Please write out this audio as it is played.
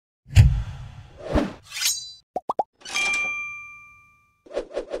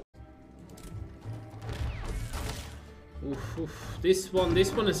Oof, oof. This one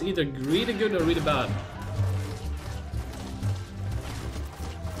is either really good or really bad.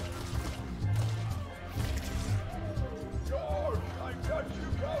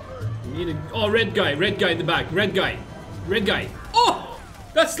 Oh, red guy in the back. Red guy. Oh,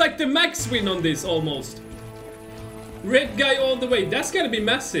 that's like the max win on this almost. Red guy all the way. That's gotta be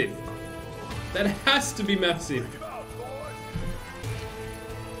massive. That has to be massive.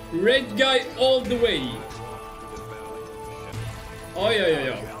 Red guy all the way. Oh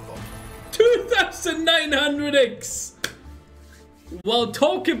yeah. 2900x. Well,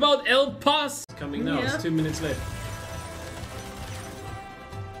 talk about El Paso. Coming now. Yeah. It's 2 minutes left.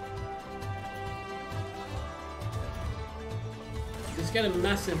 It's got a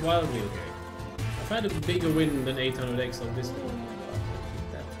massive wild wheel here. I've had a bigger win than 800x on this one.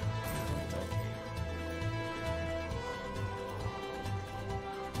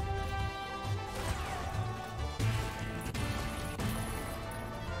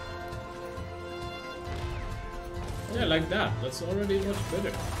 Yeah, like that. That's already much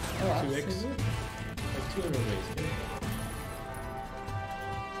better. Oh, 2x. Like 200 ways.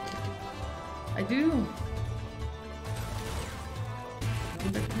 I do.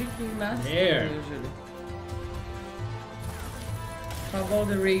 The clicking master there. Usually. How about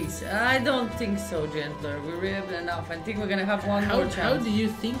the race? I don't think so, Gentler. We're able enough. I think we're gonna have one more chance. How do you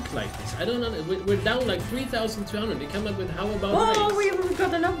think like this? I don't know. We're down like 3,200. They come up with how about race? We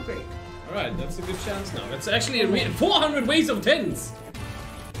got an upgrade. Alright, that's a good chance now. That's actually a 400 ways of 10s.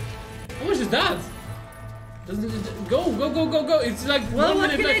 How much is that? Doesn't it go? It's like well, 1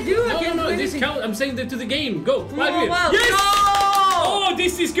 minute. What can I do? No. This count. I'm saying that to the game. Go. Well, yes! No! Oh,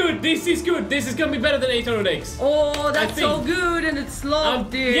 this is good. This is gonna be better than 800x. Oh, that's so good, and it's long,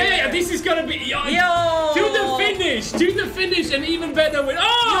 dude. Yeah, this is gonna be to the finish, and even better with.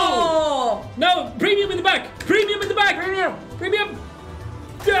 Oh! No, premium in the back. Premium.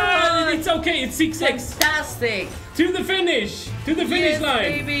 It's okay. It's 6x. Fantastic. To the finish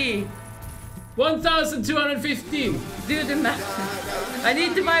line. Baby. 1,215. Do the math. I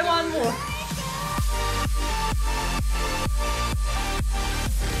need to buy one more.